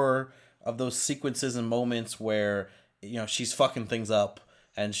more of those sequences and moments where, she's fucking things up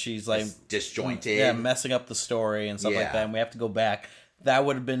and she's, like... It's disjointed. Yeah, messing up the story and stuff like that, and we have to go back, that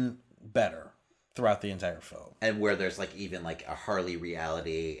would have been better throughout the entire film. And where there's, like, even, like, a Harley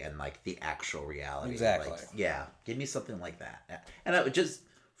reality and, like, the actual reality. Exactly. Like, yeah, give me something like that. And I would just,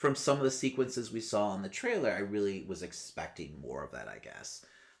 from some of the sequences we saw in the trailer, I really was expecting more of that, I guess.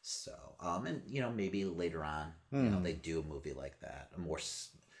 So, and, maybe later on, they do a movie like that. A more,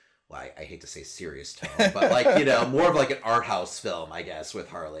 well, I hate to say serious tone, but, like, more of, like, an art house film, I guess, with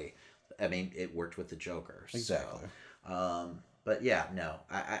Harley. I mean, it worked with the Joker. Exactly. So, but yeah, no,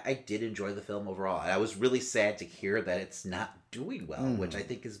 I did enjoy the film overall. I was really sad to hear that it's not doing well, which I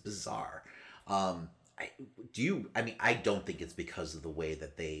think is bizarre. I don't think it's because of the way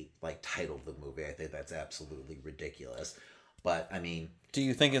that they, like, titled the movie. I think that's absolutely ridiculous. But I mean, do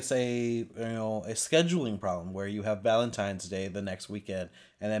you think it's a scheduling problem where you have Valentine's Day the next weekend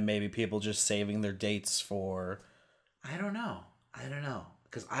and then maybe people just saving their dates for... I don't know.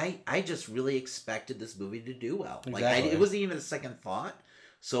 Because I just really expected this movie to do well. Exactly. Like, it wasn't even a second thought.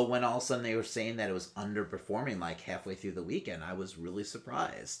 So when all of a sudden they were saying that it was underperforming, like, halfway through the weekend, I was really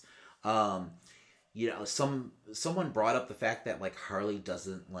surprised. Someone brought up the fact that, like, Harley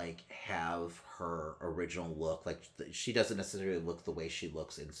doesn't, like, have her original look. Like, she doesn't necessarily look the way she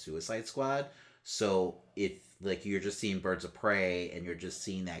looks in Suicide Squad. So if, like, you're just seeing Birds of Prey and you're just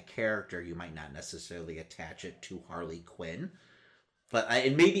seeing that character, you might not necessarily attach it to Harley Quinn. But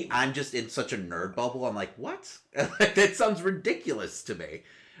and maybe I'm just in such a nerd bubble. I'm like, what? That sounds ridiculous to me.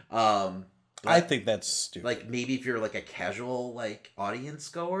 I think that's stupid. Like, maybe if you're, like, a casual, like, audience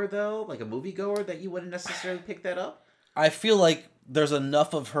goer, though, like a movie goer, that you wouldn't necessarily pick that up. I feel like there's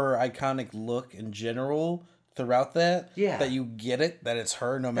enough of her iconic look in general throughout that that you get it, that it's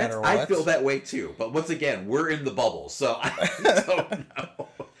her no matter what. I feel that way, too. But once again, we're in the bubble, so I don't know.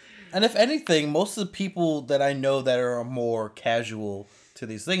 And if anything, most of the people that I know that are more casual to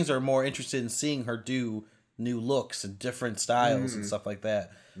these things are more interested in seeing her do new looks and different styles and stuff like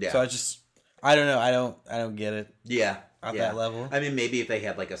that. Yeah. So I don't know. I don't get it. Yeah. At that level. I mean, maybe if they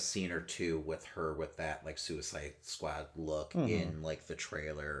had like a scene or two with her with that like Suicide Squad look in like the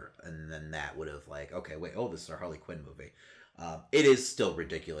trailer, and then that would have like, okay, wait, oh, this is a Harley Quinn movie. It is still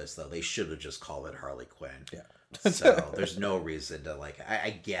ridiculous though. They should have just called it Harley Quinn. Yeah. So there's no reason to like.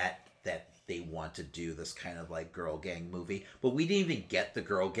 I get that they want to do this kind of like girl gang movie, but we didn't even get the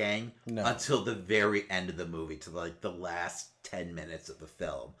girl gang until the very end of the movie, to like the last 10 minutes of the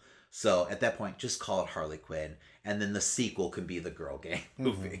film. So at that point, just call it Harley Quinn, and then the sequel can be the girl gang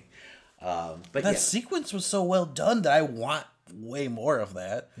movie. But that sequence was so well done that I want way more of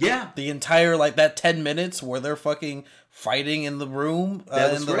that. Yeah. The entire, like, that 10 minutes where they're fucking fighting in the room,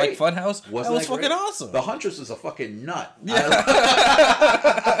 in the, like, funhouse. That was fucking awesome. The Huntress is a fucking nut. Yeah.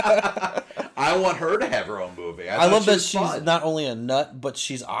 I want her to have her own movie. I love that she's not only a nut, but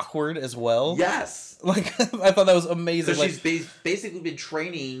she's awkward as well. Yes. Like, I thought that was amazing. So she's basically been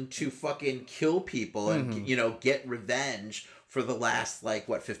training to fucking kill people and, you know, get revenge for the last, like,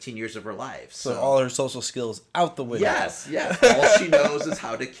 15 years of her life. So all her social skills out the window. Yes. All she knows is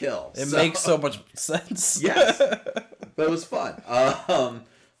how to kill. It makes so much sense. Yes. But it was fun.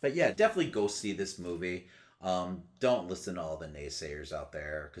 But yeah, definitely go see this movie. Don't listen to all the naysayers out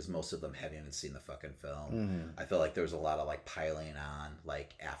there, because most of them haven't even seen the fucking film. I feel like there was a lot of like piling on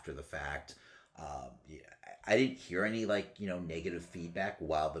like after the fact. I didn't hear any like, you know, negative feedback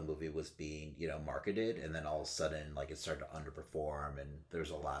while the movie was being, you know, marketed, and then all of a sudden like it started to underperform, and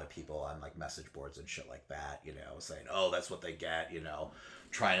there's a lot of people on like message boards and shit like that, you know, saying, oh, that's what they get, you know,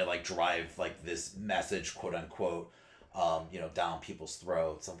 trying to like drive like this message, quote unquote, you know, down people's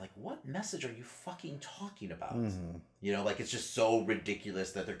throats. I'm like, what message are you fucking talking about? You know, like, it's just so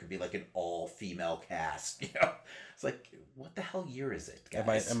ridiculous that there could be like an all-female cast, you know? It's like, what the hell year is it,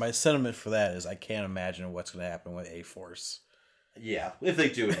 guys? And my sentiment for that is I can't imagine what's going to happen with A-Force. Yeah, if they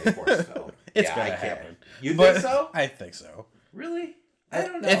do an A-Force film. It's going to happen. You think so? I think so. Really? I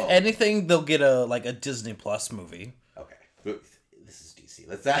don't know. If anything, they'll get a Disney Plus movie. Okay. This is DC.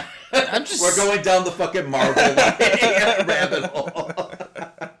 Let's not... We're going down the fucking Marvel rabbit hole.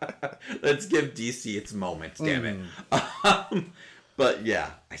 Let's give DC its moment, damn it. But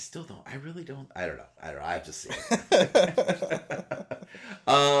yeah, I still don't. I really don't. I don't know. I have to see it.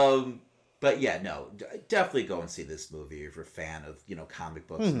 But yeah, no, definitely go and see this movie if you're a fan of, you know, comic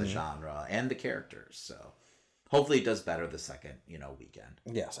books and the genre and the characters. So hopefully it does better the second, you know, weekend.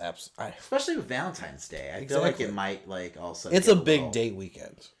 Yes, absolutely. Especially with Valentine's Day. I feel like it might like also. It's a big date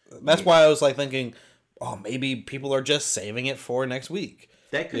weekend. That's why I was like thinking, oh, maybe people are just saving it for next week.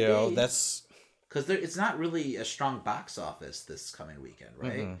 That could be. Know, that's because it's not really a strong box office this coming weekend,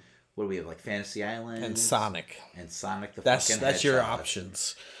 right? What do we have, like Fantasy Island and Sonic that's your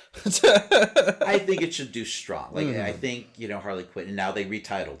options. I think it should do strong. Like I think, you know, Harley Quinn, and now they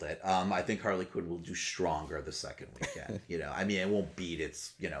retitled it. I think Harley Quinn will do stronger the second weekend. You know, I mean, it won't beat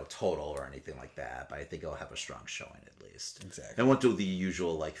its, you know, total or anything like that, but I think it'll have a strong showing at least. Exactly. And won't do the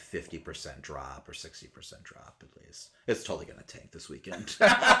usual like 50% drop or 60% drop at least. It's totally gonna tank this weekend.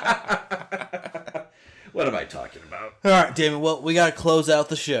 What am I talking about? All right, David. Well, we got to close out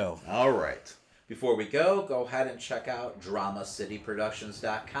the show. All right. Before we go ahead and check out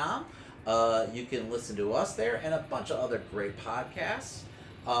DramaCityProductions.com. You can listen to us there and a bunch of other great podcasts.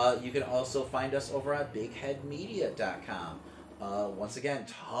 You can also find us over at BigHeadMedia.com. Once again,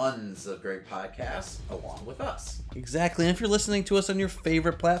 tons of great podcasts along with us. Exactly. And if you're listening to us on your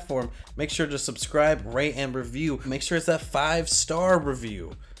favorite platform, make sure to subscribe, rate, and review. Make sure it's that 5-star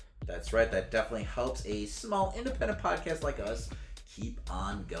review. That's right. That definitely helps a small independent podcast like us keep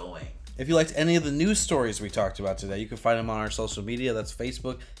on going. If you liked any of the news stories we talked about today, you can find them on our social media. That's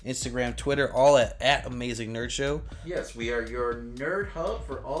Facebook, Instagram, Twitter, all at Amazing Nerd Show. Yes, we are your nerd hub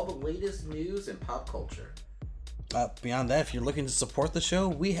for all the latest news and pop culture. Beyond that, if you're looking to support the show,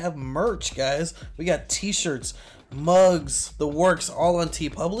 we have merch, guys. We got t-shirts, mugs, the works, all on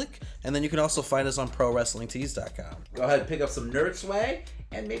TeePublic. And then you can also find us on ProWrestlingTees.com. Go ahead and pick up some nerd swag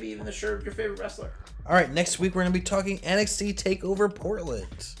and maybe even the shirt of your favorite wrestler. All right, next week we're going to be talking NXT TakeOver Portland.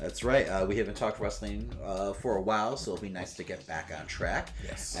 That's right. We haven't talked wrestling for a while, so it'll be nice to get back on track.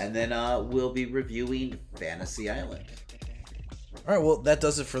 Yes. And then we'll be reviewing Fantasy Island. All right, well, that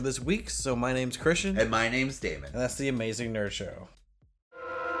does it for this week. So my name's Christian. And my name's Damon. And that's the Amazing Nerd Show.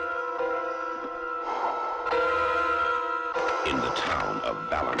 In the town of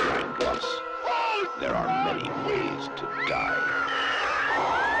Valentine Plus, there are many ways to die.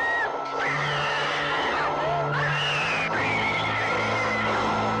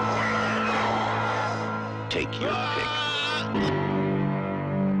 Take your pick.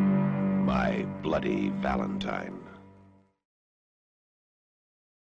 My My Bloody Valentine.